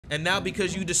And now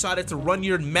because you decided to run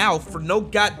your mouth for no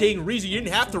goddamn reason, you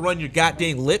didn't have to run your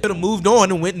goddamn lip. Could have moved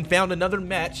on and went and found another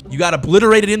match. You got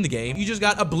obliterated in the game. You just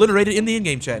got obliterated in the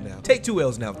in-game chat now. Take 2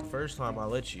 L's now. The first time I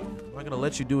let you. I'm not gonna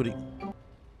let you do it.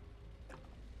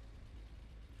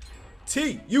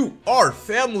 TUR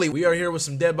family. We are here with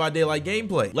some Dead by Daylight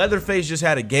gameplay. Leatherface just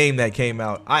had a game that came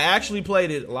out. I actually played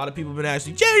it. A lot of people have been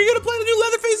asking, Jay, are you gonna play the new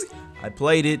Leatherface? I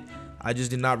played it. I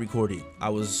just did not record it. I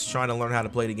was trying to learn how to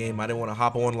play the game. I didn't want to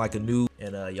hop on like a noob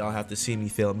and y'all have to see me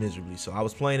fail miserably. So I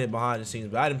was playing it behind the scenes,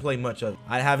 but I didn't play much of it.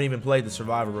 I haven't even played the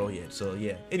survivor role yet. So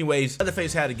yeah. Anyways,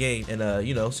 Leatherface had a game, and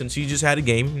you know, since he just had a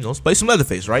game, you know, let's play some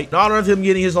Leatherface, right? In honor of him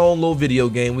getting his own little video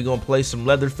game, we're gonna play some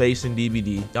Leatherface and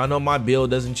DBD. Y'all know my build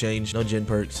doesn't change. No gen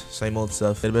perks, same old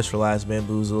stuff. The best for last,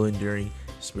 bamboozle, enduring,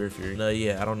 spirit fury.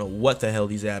 Yeah, I don't know what the hell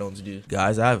these add-ons do.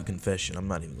 Guys, I have a confession. I'm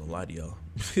not even gonna lie to y'all.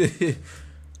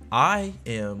 I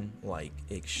am like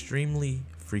extremely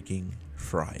freaking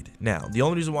fried. Now, the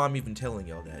only reason why I'm even telling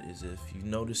y'all that is if you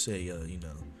notice a, you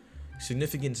know,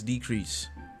 significant decrease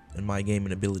in my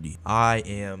gaming ability. I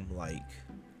am like,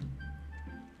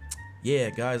 yeah,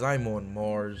 guys, I'm on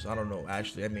Mars. I don't know.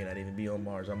 Actually, I may not even be on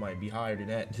Mars. I might be higher than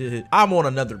that. I'm on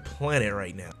another planet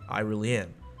right now. I really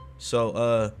am.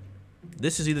 So,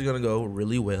 this is either gonna go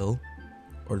really well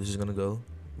or this is gonna go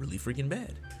really freaking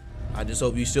bad. I just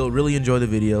hope you still really enjoy the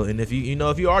video, and if you know,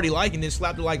 if you're already liking it,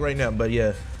 slap the like right now. But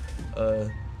yeah,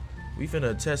 we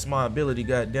finna test my ability,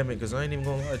 goddammit, because I ain't even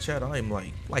gonna lie, chat, I am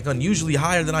like unusually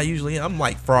higher than I usually am. I'm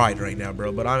like fried right now,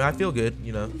 bro, but I feel good,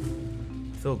 you know.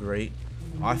 I feel great.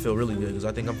 I feel really good because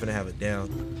I think I'm finna have it down.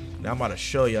 Now I'm about to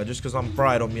show y'all, just because I'm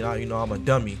fried don't mean you know, I'm a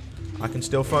dummy. I can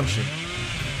still function.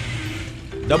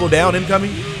 Double down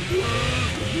incoming.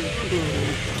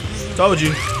 Told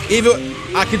you. Even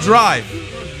I can drive.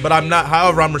 But I'm not,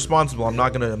 however, I'm responsible. I'm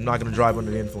not gonna drive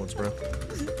under the influence, bro.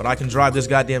 But I can drive this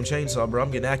goddamn chainsaw, bro. I'm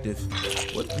getting active.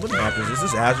 What map is this?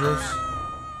 Is this Azeroth?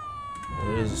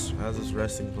 It is. How's this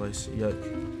resting place? Yuck.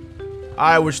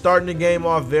 Alright, we're starting the game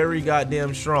off very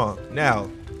goddamn strong. Now,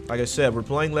 like I said, we're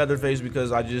playing Leatherface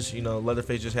because I just, you know,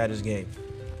 Leatherface just had his game.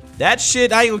 That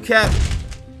shit, I ain't gonna cap.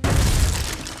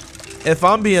 If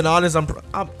I'm being honest,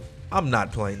 I'm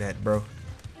not playing that, bro.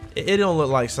 It don't look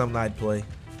like something I'd play.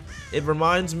 It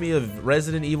reminds me of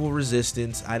Resident Evil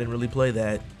Resistance. I didn't really play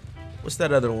that. What's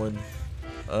that other one?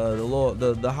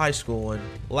 The high school one.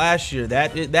 Last year.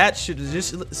 That shit is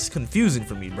just, it's confusing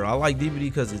for me, bro. I like DBD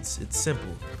because it's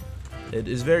simple. It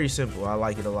is very simple. I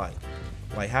like it a lot.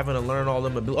 Like having to learn all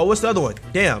them abilities. Oh, what's the other one?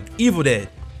 Damn, Evil Dead.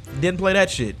 Didn't play that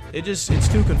shit. It's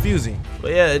too confusing.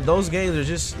 But yeah, those games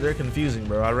are they're confusing,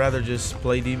 bro. I'd rather just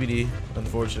play DBD,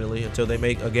 unfortunately, until they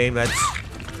make a game that's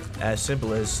as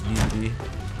simple as DBD.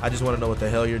 I just want to know what the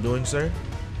hell you're doing, sir.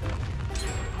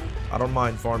 I don't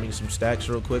mind farming some stacks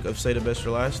real quick of Say the Best for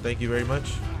Last. Thank you very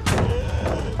much.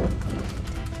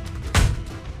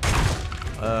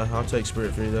 I'll take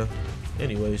Spirit Free though.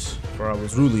 Anyways, before I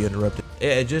was rudely interrupted. Yeah,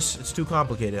 it's too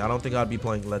complicated. I don't think I'd be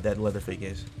playing that Leatherface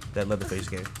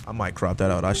game. I might crop that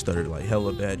out. I stuttered like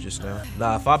hella bad just now.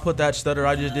 Nah, if I put that stutter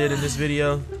I just did in this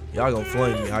video, y'all gonna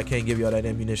flame me. I can't give y'all that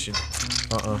ammunition.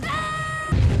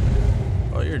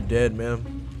 Oh, you're dead,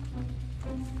 man.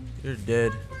 You're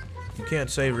dead. You can't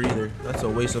save her either. That's a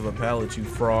waste of a pallet, you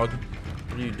frog.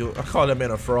 What are you doing? I call that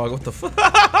man a frog. What the fuck?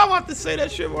 I want to say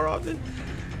that shit more often.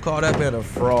 Call that man a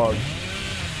frog.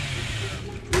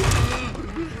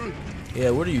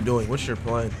 Yeah, what are you doing? What's your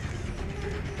plan?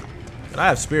 And I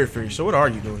have Spirit Fury, so what are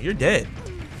you doing? You're dead.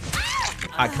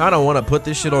 I kind of want to put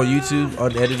this shit on YouTube,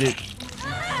 unedited,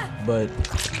 but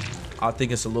I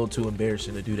think it's a little too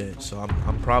embarrassing to do that. So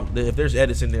I'm probably, if there's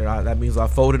edits in there, that means I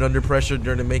folded under pressure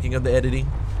during the making of the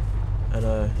editing.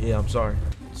 And yeah, I'm sorry.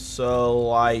 So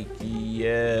like,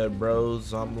 yeah,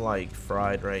 bros, I'm like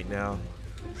fried right now.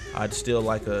 I'd still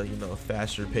like a, you know,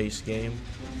 faster paced game.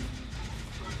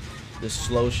 This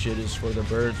slow shit is for the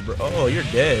birds, bro. Oh, you're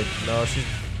dead. No, she's.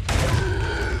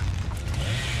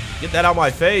 Get that out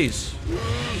my face.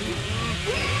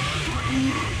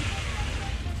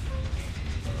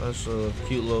 That's a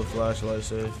cute little flashlight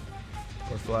save.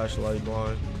 Or flashlight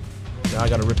blind. Now I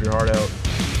gotta rip your heart out.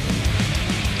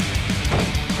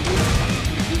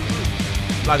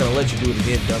 I'm not gonna let you do it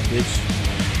again, dumb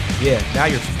bitch. Yeah, now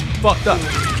you're fucked up.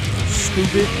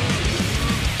 Stupid.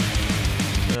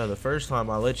 Yeah, the first time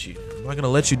I let you. I'm not gonna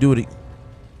let you do it again.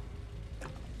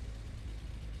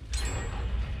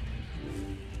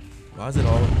 Why is it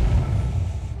all?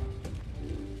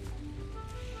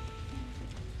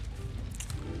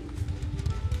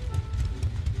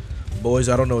 Boys,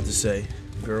 I don't know what to say.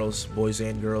 Girls, boys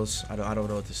and girls, I don't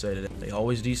know what to say to them. They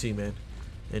always DC, man.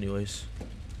 Anyways,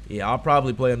 Yeah, I'll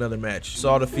probably play another match.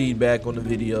 Saw the feedback on the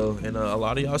video, and a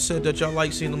lot of y'all said that y'all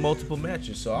like seeing the multiple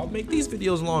matches. So I'll make these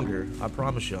videos longer. I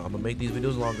promise y'all. I'm gonna make these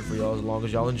videos longer for y'all as long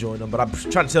as y'all enjoy them. But I'm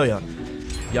trying to tell y'all,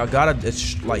 y'all gotta,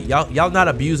 it's like y'all not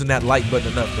abusing that like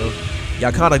button enough, bro.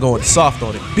 Y'all kind of going soft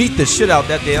on it. Beat the shit out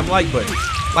that damn like button.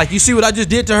 Like, you see what I just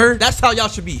did to her? That's how y'all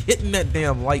should be hitting that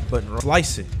damn like button. Bro.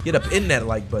 Slice it. Get up in that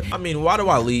like button. I mean, why do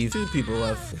I leave? 2 people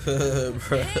left.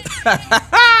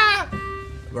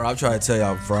 Bro, I'm trying to tell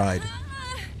y'all I'm fried.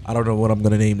 I don't know what I'm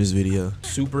gonna name this video.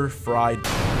 Super fried.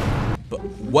 But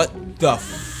what the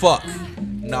fuck?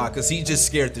 Nah, cause he just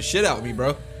scared the shit out of me,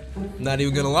 bro. Not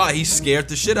even gonna lie, he scared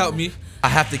the shit out of me. I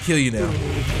have to kill you now.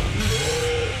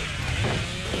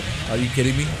 Are you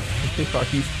kidding me?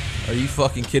 Are you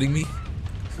fucking kidding me?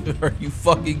 Are you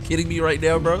fucking kidding me right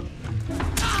now, bro?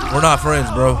 We're not friends,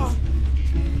 bro.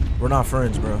 We're not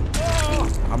friends, bro.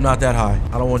 I'm not that high.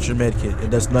 I don't want your med kit. It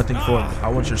does nothing for me. I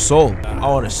want your soul. I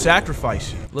want to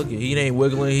sacrifice you. Look, he ain't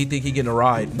wiggling. He think he getting a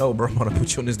ride. No, bro. I'm gonna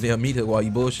put you on this damn meat hook while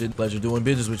you bullshit. Pleasure doing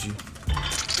business with you.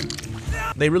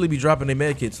 They really be dropping their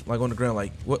med kits like on the ground.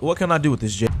 Like, what can I do with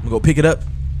this, Jake? I'm gonna go pick it up.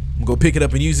 I'm gonna go pick it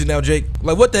up and use it now, Jake.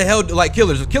 Like, what the hell? Like,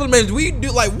 killer man, do we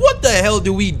do? Like, what the hell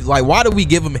do we like? Why do we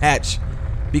give them hatch?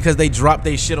 Because they dropped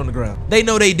their shit on the ground. They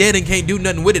know they dead and can't do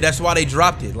nothing with it. That's why they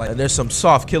dropped it. Like, there's some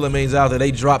soft killer mains out there.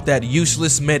 They dropped that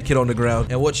useless med kit on the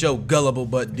ground. And what your gullible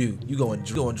butt do? You go and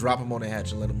drop him on the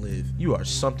hatch and let him live. You are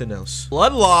something else.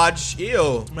 Blood Lodge.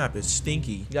 Ew. This map is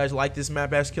stinky. You guys like this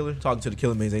map, ass killer? Talking to the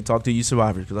killer mains. Ain't talk to you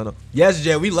survivors, because I know. Yes,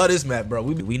 Jay, we love this map, bro.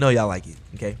 We know y'all like it.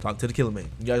 Okay? Talk to the killer main.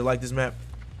 You guys like this map?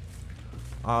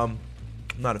 I'm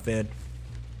not a fan.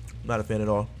 I'm not a fan at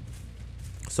all.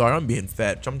 Sorry, I'm being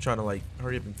fat. I'm trying to like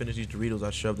hurry up and finish these Doritos I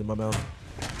shoved in my mouth.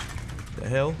 The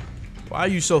hell? Why are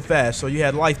you so fast? So you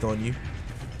had life on you.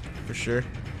 For sure.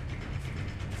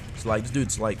 It's like, this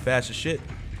dude's like fast as shit.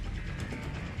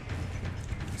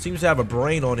 Seems to have a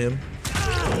brain on him.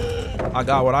 I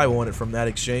got what I wanted from that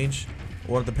exchange.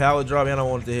 I wanted the pallet drop and I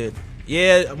wanted the hit.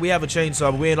 Yeah, we have a chainsaw,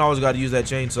 but we ain't always got to use that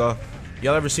chainsaw.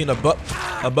 Y'all ever seen a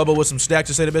Bubba with some stacks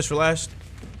to say the best for last?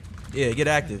 Yeah, get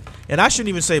active. And I shouldn't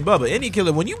even say Bubba. Any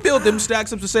killer, when you build them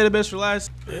stacks up to say the best for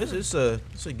last, it's a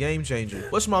game changer.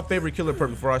 What's my favorite killer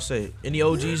perk before I say it? Any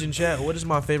OGs in chat? What is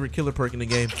my favorite killer perk in the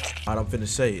game? Alright, I'm finna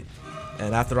say it.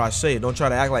 And after I say it, don't try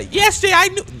to act like, yes, Jay, I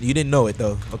knew. You didn't know it,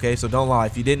 though. Okay, so don't lie.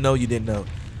 If you didn't know, you didn't know.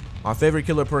 My favorite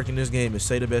killer perk in this game is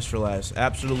say the best for last.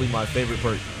 Absolutely my favorite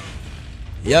perk.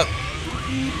 Yep.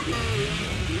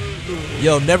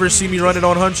 Yo, never see me running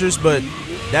on hunters, but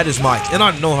that is mine. And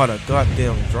I know how to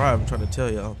goddamn drive, I'm trying to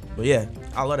tell y'all. But yeah,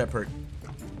 I love that perk.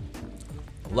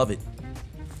 Love it.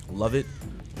 Love it.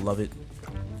 Love it.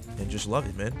 And just love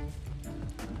it, man.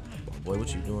 Oh boy,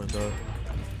 what you doing, dog?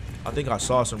 I think I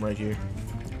saw some right here.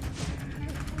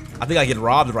 I think I get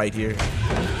robbed right here.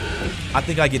 I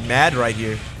think I get mad right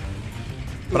here.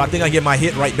 But I think I get my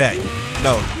hit right back.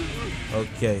 No.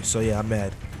 Okay, so yeah, I'm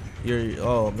mad.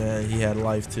 Oh man, he had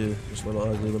life too. This little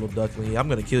ugly little duckling. I'm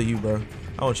gonna kill you, bro.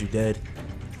 I want you dead.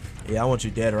 Yeah, I want you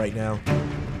dead right now.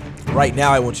 Right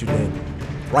now, I want you dead.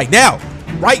 Right now!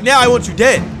 Right now, I want you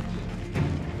dead!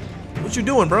 What you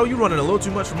doing, bro? You running a little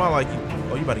too much for my liking.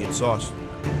 Oh, you about to get sauced.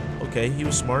 Okay, he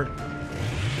was smart.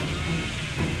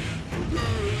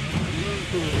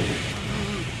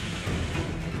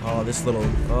 Oh, this little...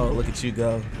 Oh, look at you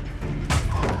go.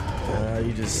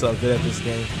 You just so good at this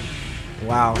game.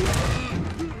 Wow.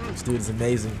 This dude is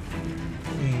amazing.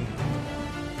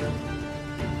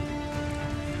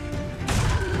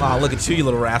 Wow, look at you, you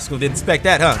little rascal. Didn't expect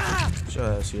that, huh? Get your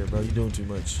ass here, bro. You're doing too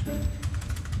much.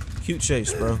 Cute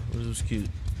chase, bro. This was cute.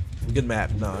 Good map.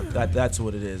 No, that's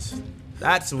what it is.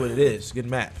 That's what it is. Good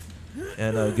map.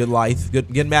 And good life.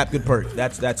 Good map, good perk.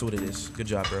 That's what it is. Good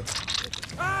job, bro.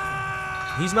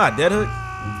 He's not dead hook.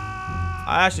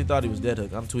 I actually thought he was dead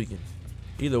hook. I'm tweaking.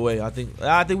 Either way, I think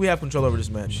we have control over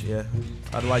this match. Yeah,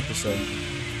 I'd like to say.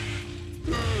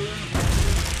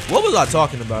 What was I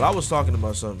talking about? I was talking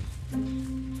about something.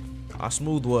 How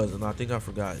smooth was, and I think I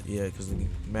forgot. Yeah, because the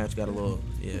match got a little,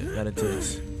 got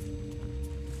intense.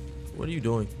 What are you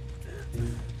doing?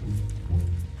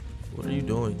 What are you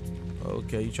doing?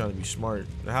 Okay, you trying to be smart.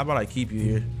 Now, how about I keep you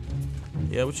here?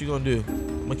 Yeah, what you gonna do?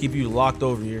 I'm gonna keep you locked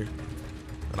over here.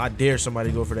 And I dare somebody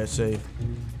to go for that save.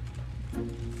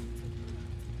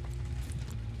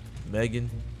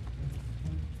 Megan.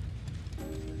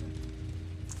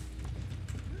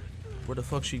 Where the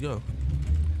fuck she go?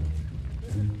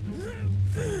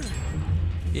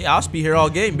 Yeah, I'll be here all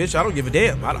game, bitch. I don't give a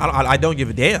damn. I don't give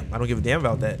a damn. I don't give a damn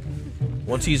about that.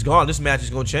 Once he's gone, this match is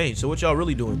gonna change. So what y'all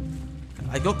really doing?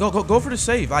 Go for the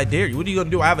save. I dare you. What are you gonna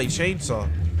do? I have a chainsaw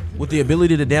with the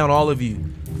ability to down all of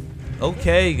you.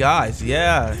 Okay, guys.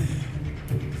 Yeah.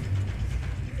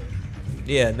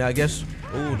 Yeah, now I guess.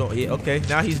 Oh, don't. Yeah, okay,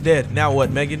 now he's dead. Now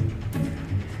what, Megan?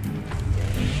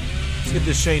 Let's get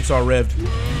this chainsaw revved.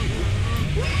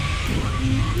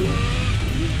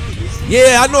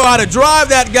 Yeah, I know how to drive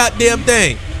that goddamn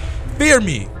thing. Fear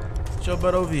me. Get your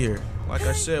butt over here. Like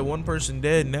I said, one person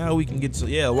dead. Now we can get to.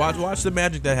 Yeah, watch the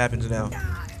magic that happens now.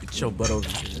 Get your butt over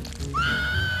here.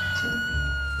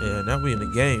 Yeah, now we in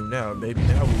the game now, baby.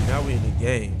 Now we in the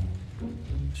game.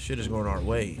 Shit is going our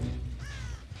way.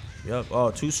 Yep.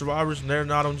 Oh, 2 survivors and they're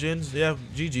not on gens. Yeah,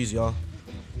 GG's, y'all.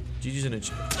 GG's in the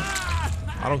chat.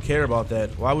 I don't care about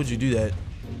that. Why would you do that?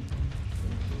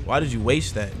 Why did you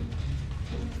waste that?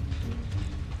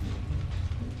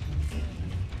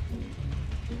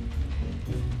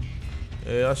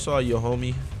 Yeah, I saw you,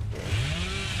 homie.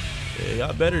 Yeah,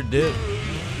 y'all better dip.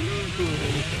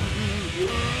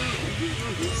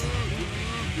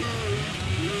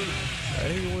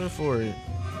 He went for it.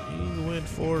 He went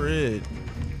for it.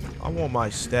 I want my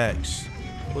stacks.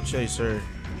 We'll chase her.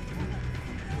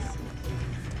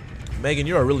 Megan,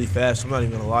 you are really fast. I'm not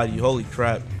even gonna lie to you. Holy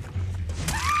crap.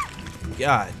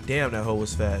 God damn, that hoe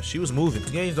was fast. She was moving.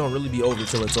 The games don't really be over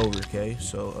till it's over, okay?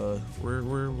 So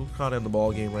we're kind of in the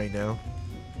ball game right now.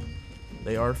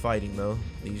 They are fighting though.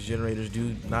 These generators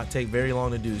do not take very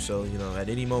long to do, so you know at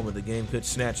any moment the game could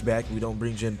snatch back. We don't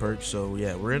bring gen perks, so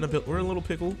yeah, we're in a little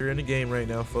pickle. We're in the game right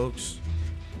now, folks.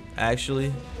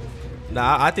 Actually,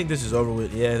 nah, I think this is over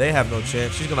with. Yeah, they have no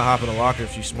chance. She's gonna hop in a locker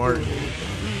if she's smart, or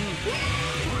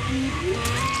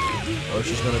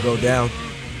she's gonna go down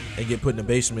and get put in the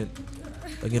basement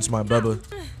against my Bubba.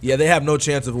 Yeah, they have no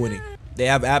chance of winning. They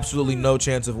have absolutely no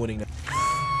chance of winning now.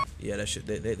 Yeah, that shit.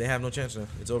 They have no chance now.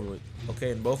 It's over with. Okay,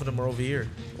 and both of them are over here.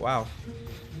 Wow.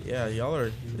 Yeah, y'all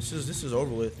are. This is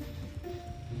over with.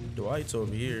 Dwight's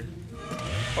over here.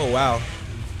 Oh wow.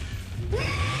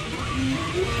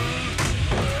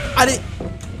 I didn't.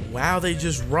 Wow, they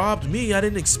just robbed me. I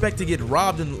didn't expect to get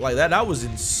robbed and like that. That was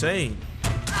insane.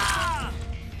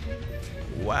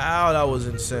 Wow, that was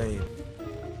insane.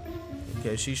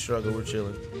 Okay, she struggled. We're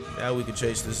chilling. Now we can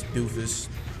chase this doofus.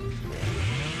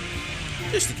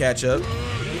 Just to catch up.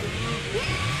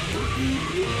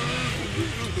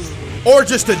 Or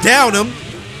just to down him.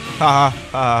 Ha ha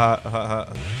ha ha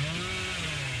ha.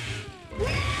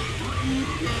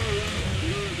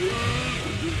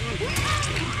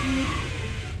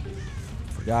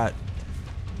 Forgot.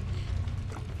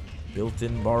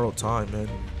 Built-in borrowed time, man.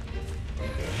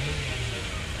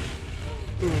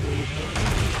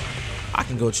 I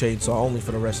can go chainsaw only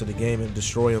for the rest of the game and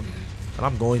destroy him. And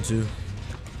I'm going to.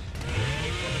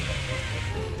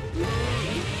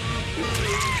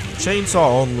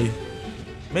 Chainsaw only.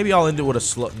 Maybe I'll end it with a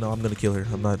slow. No, I'm gonna kill her.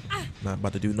 I'm not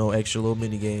about to do no extra little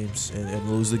mini games and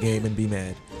lose the game and be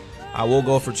mad. I will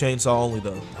go for chainsaw only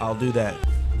though. I'll do that.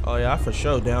 Oh yeah, I for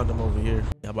sure downed him over here.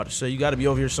 Yeah, I'm about to say you got to be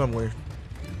over here somewhere.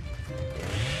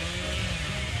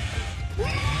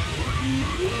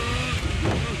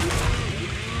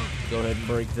 Go ahead and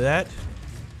break that.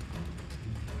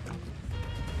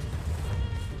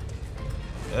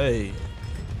 Hey.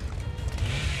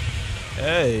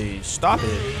 Hey, stop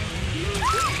it.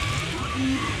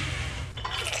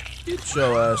 Get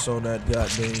your ass on that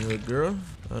goddamn hood, girl.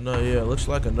 I know, yeah, looks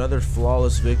like another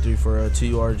flawless victory for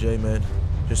TURJ, man.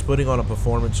 Just putting on a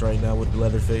performance right now with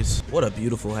Leatherface. What a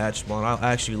beautiful hatch spawn. I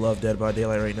actually love Dead by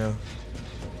Daylight right now.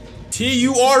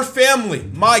 TUR family,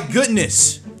 my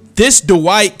goodness. This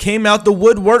Dwight came out the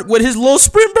woodwork with his little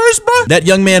sprint burst, bro. That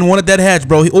young man wanted that hatch,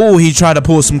 bro. Oh, he tried to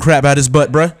pull some crap out his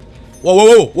butt, bro. Whoa,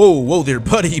 whoa, whoa, whoa, whoa there,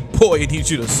 buddy. Boy, I need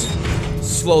you to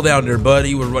slow down there, buddy.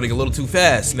 You were running a little too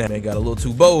fast. That man got a little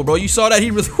too bold, bro. You saw that? He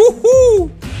was,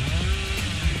 whoo-hoo.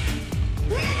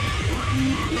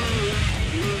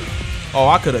 Oh,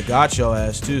 I could have got your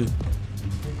ass, too.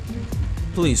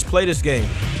 Please, play this game.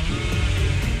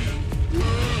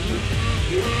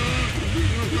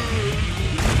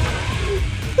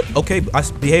 Okay,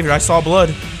 behavior. I saw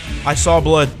blood. I saw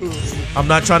blood. I'm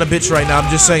not trying to bitch right now.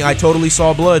 I'm just saying I totally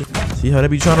saw blood. See how they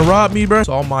be trying to rob me, bro?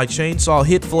 Saw my chainsaw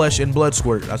hit flesh and blood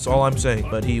squirt. That's all I'm saying.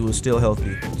 But he was still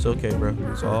healthy. It's okay, bro.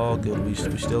 It's all good. We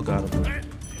still got him.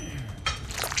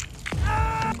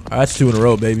 Alright, that's 2 in a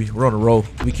row, baby. We're on a roll.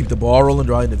 We keep the ball rolling,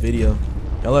 draw in the video.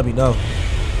 Y'all let me know.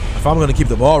 If I'm gonna keep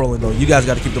the ball rolling, though, you guys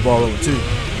got to keep the ball rolling too.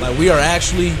 Like, we are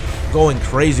actually going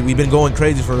crazy. We've been going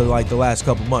crazy for like the last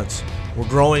couple months. We're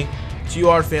growing.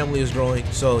 TUR family is growing.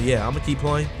 So yeah, I'm gonna keep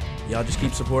playing. Y'all just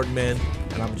keep supporting, man,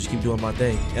 and I'm gonna just keep doing my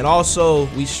thing. And also,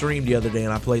 we streamed the other day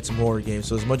and I played some horror games.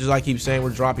 So as much as I keep saying we're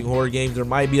dropping horror games, there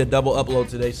might be a double upload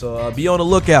today. So be on the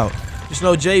lookout. Just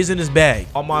know Jay's in his bag.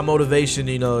 All my motivation,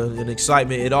 you know, and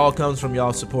excitement, it all comes from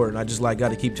y'all support. And I just like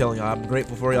gotta keep telling y'all, I'm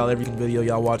grateful for y'all every video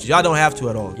y'all watch. Y'all don't have to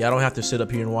at all. Y'all don't have to sit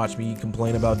up here and watch me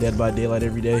complain about Dead by Daylight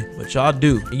every day, but y'all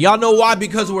do. And y'all know why?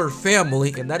 Because we're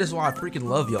family, and that is why I freaking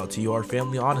love y'all. TUR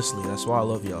family, honestly, that's why I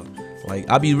love y'all. Like,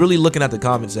 I be really looking at the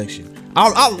comment section.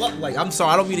 I love, like, I'm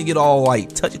sorry, I don't mean to get all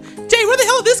like touchy. Jay, where the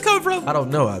hell did this come from? I don't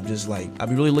know. I'm just like, I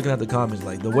be really looking at the comments,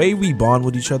 like the way we bond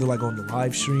with each other, like on the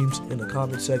live streams in the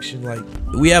comment section, like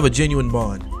we have a genuine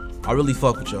bond. I really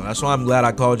fuck with y'all. That's why I'm glad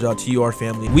I called y'all TUR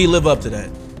family. We live up to that.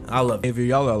 I love it. If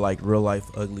y'all are like real life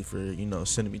ugly for, you know,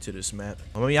 sending me to this map.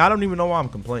 I mean, I don't even know why I'm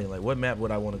complaining. Like, what map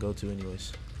would I want to go to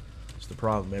anyways? It's the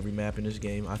problem. Every map in this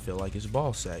game, I feel like it's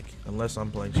ball sack, unless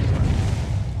I'm playing Survivor.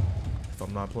 If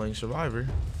I'm not playing Survivor,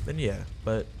 then yeah.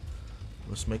 But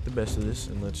let's make the best of this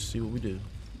and let's see what we do.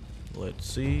 Let's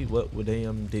see what would they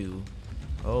do.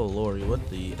 Oh Lordy, what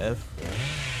the F?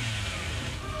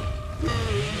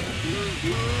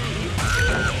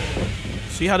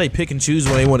 See how they pick and choose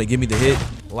when they want to give me the hit?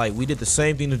 Like, we did the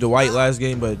same thing to Dwight last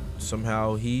game, but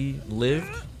somehow he lived.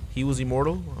 He was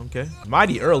immortal. Okay.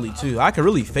 Mighty early too. I could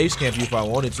really face camp you if I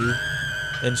wanted to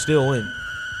and still win.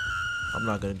 I'm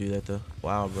not gonna do that though.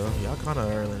 Wow, bro. Y'all kind of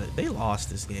early. They lost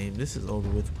this game. This is over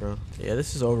with, bro. Yeah,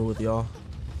 this is over with, y'all.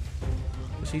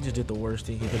 He just did the worst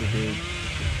thing he could have did.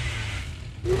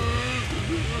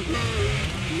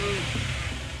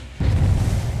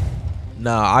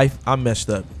 Nah, I messed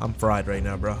up. I'm fried right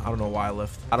now, bro. I don't know why I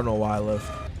left. I don't know why I left.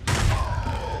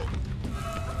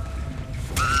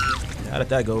 How did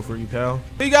that go for you, pal?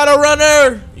 You got a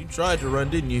runner! You tried to run,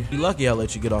 didn't you? You lucky I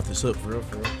let you get off this hook, for real,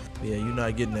 for real. Yeah, you're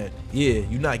not getting that. Yeah,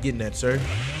 you're not getting that, sir.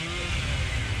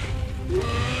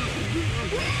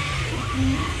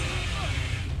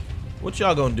 What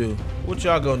y'all gonna do? What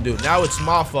y'all gonna do? Now it's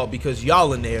my fault because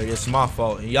y'all in the area. It's my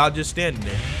fault, and y'all just standing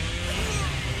there.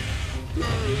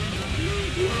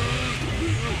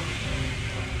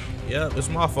 Yeah, it's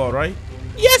my fault, right?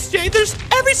 Yes, Jay. There's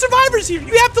every survivor's here.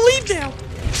 You have to leave now.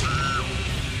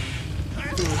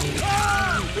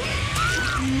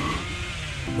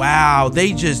 Wow,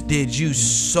 they just did you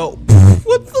so.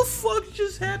 What the fuck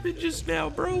just happened just now,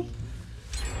 bro?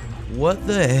 What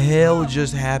the hell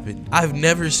just happened? I've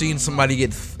never seen somebody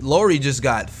get. Lori just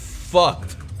got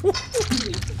fucked. What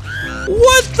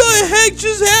the heck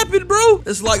just happened, bro?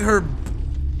 It's like her.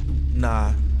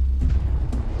 Nah.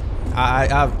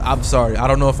 I'm sorry. I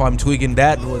don't know if I'm tweaking.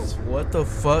 That was what the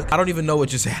fuck. I don't even know what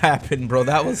just happened, bro.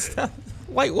 That was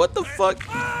like what the fuck.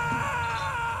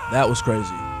 That was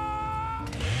crazy.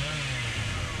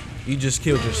 You just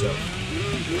killed yourself.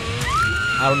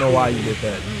 I don't know why you did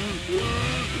that.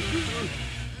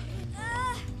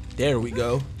 There we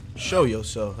go. Show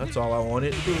yourself. That's all I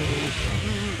wanted.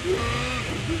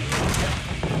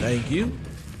 Thank you.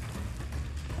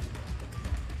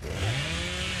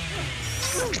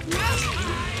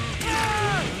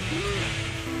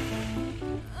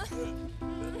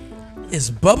 Is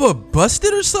Bubba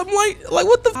busted or something like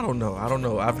what the? I don't know. I don't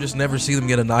know. I've just never seen them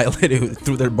get annihilated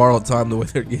through their borrowed time the way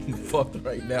they're getting fucked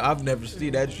right now. I've never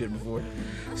seen that shit before.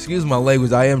 Excuse my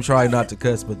language. I am trying not to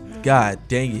cuss, but god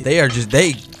dang it. They are just,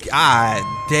 god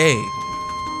dang.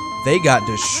 They got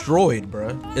destroyed,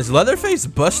 bruh. Is Leatherface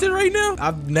busted right now?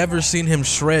 I've never seen him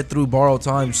shred through borrowed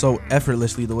time so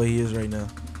effortlessly the way he is right now.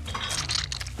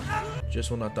 Just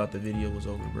when I thought the video was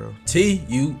over, bro.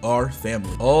 TUR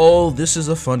family. Oh, this is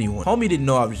a funny one. Homie didn't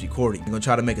know I was recording. I'm gonna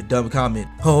try to make a dumb comment.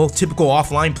 Oh, typical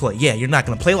offline play. Yeah, you're not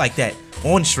gonna play like that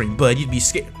on stream, bud. You'd be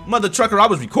scared. Mother trucker, I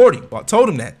was recording. Well, I told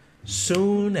him that.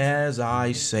 Soon as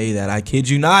I say that, I kid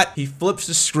you not, he flips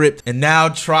the script and now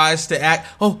tries to act.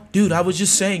 Oh, dude, I was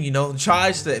just saying, you know,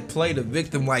 tries to play the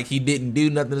victim like he didn't do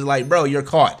nothing. It's like, bro, you're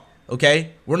caught.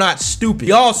 Okay, we're not stupid.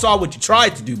 Y'all saw what you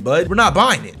tried to do, bud. We're not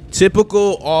buying it.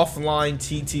 Typical offline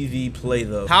TTV play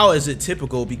though. How is it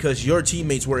typical? Because your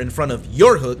teammates were in front of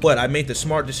your hook. What, I made the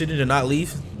smart decision to not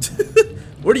leave?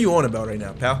 What are you on about right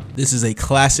now, pal? This is a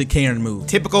classic Karen move.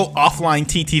 Typical offline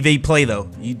TTV play though.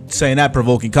 You saying that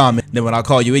provoking comment, then when I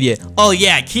call you idiot. Oh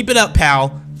yeah, keep it up,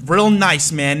 pal. Real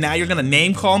nice, man. Now you're gonna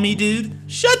name call me, dude?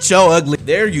 Shut your ugly.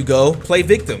 There you go. Play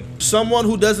victim. Someone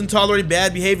who doesn't tolerate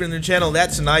bad behavior in their channel.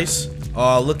 That's nice.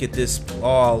 Oh, look at this.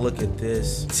 Oh, look at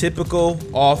this. Typical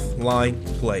offline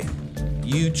play.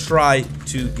 You try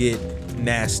to get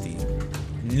nasty.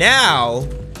 Now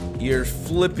you're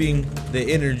flipping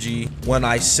the energy when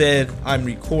I said I'm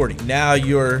recording. Now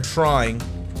you're trying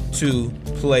to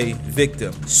play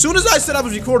victim. Soon as I said I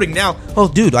was recording, now, oh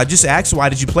dude, I just asked why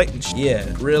did you play? Yeah,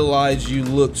 realize you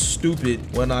looked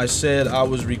stupid when I said I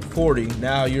was recording.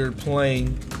 Now you're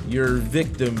playing your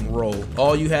victim role.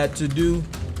 All you had to do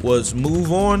was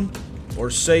move on or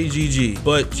say GG.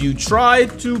 But you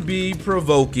tried to be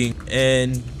provoking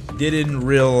and didn't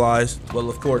realize, well,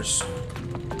 of course,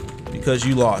 because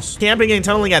you lost. Camping and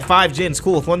tunneling at 5 gens,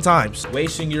 cool, fun times.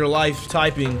 Wasting your life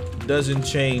typing doesn't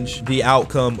change the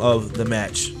outcome of the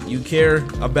match. You care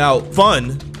about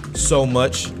fun so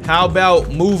much. How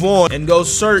about move on and go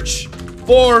search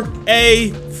for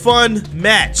a fun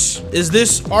match? Is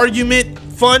this argument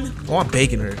fun? Oh, I'm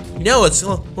baking her. You know, it's,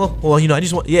 well, you know, I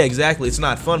just want, yeah, exactly. It's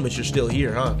not fun, but you're still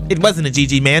here, huh? It wasn't a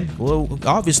GG, man. Well,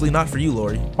 obviously not for you,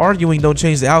 Lori. Arguing don't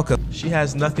change the outcome. She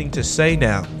has nothing to say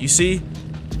now. You see?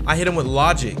 I hit him with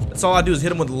logic. That's all I do is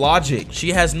hit him with logic. She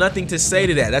has nothing to say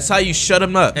to that. That's how you shut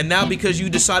him up. And now because you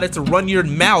decided to run your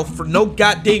mouth for no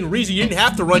goddamn reason, you didn't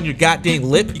have to run your goddamn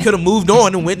lip. You could have moved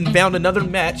on and went and found another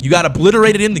match. You got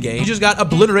obliterated in the game. You just got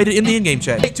obliterated in the in-game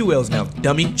chat. Take 2 L's now,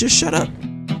 dummy. Just shut up.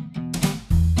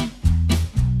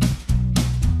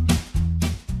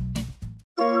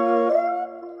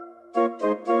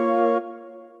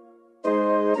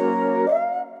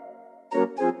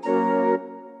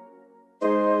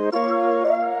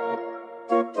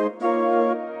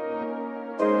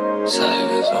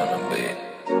 Silence on the beat.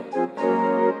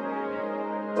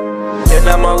 And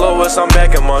at my lowest, I'm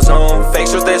back in my zone.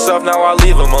 Fakes with they self, now I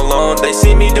leave them alone. They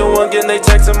see me doing good, they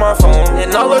texting my phone.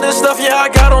 And all of this stuff, yeah, I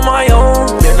got on my own.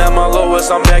 And at my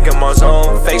lowest, I'm back in my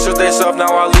zone. Fakes with they self,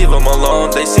 now I leave them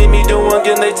alone. They see me doing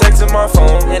good, they texting my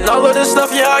phone. And all of this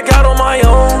stuff, yeah, I got on my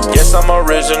own. Yes, I'm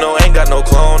original, ain't got no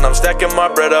clone. I'm stacking my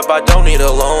bread up, I don't need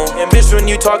a loan. And bitch, when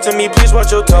you talk to me, please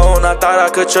watch your tone. I thought I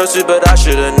could trust you, but I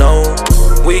should've known.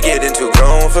 We getting too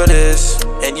grown for this,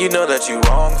 and you know that you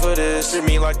wrong for this. Treat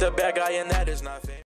me like the bad guy, and that is not fair.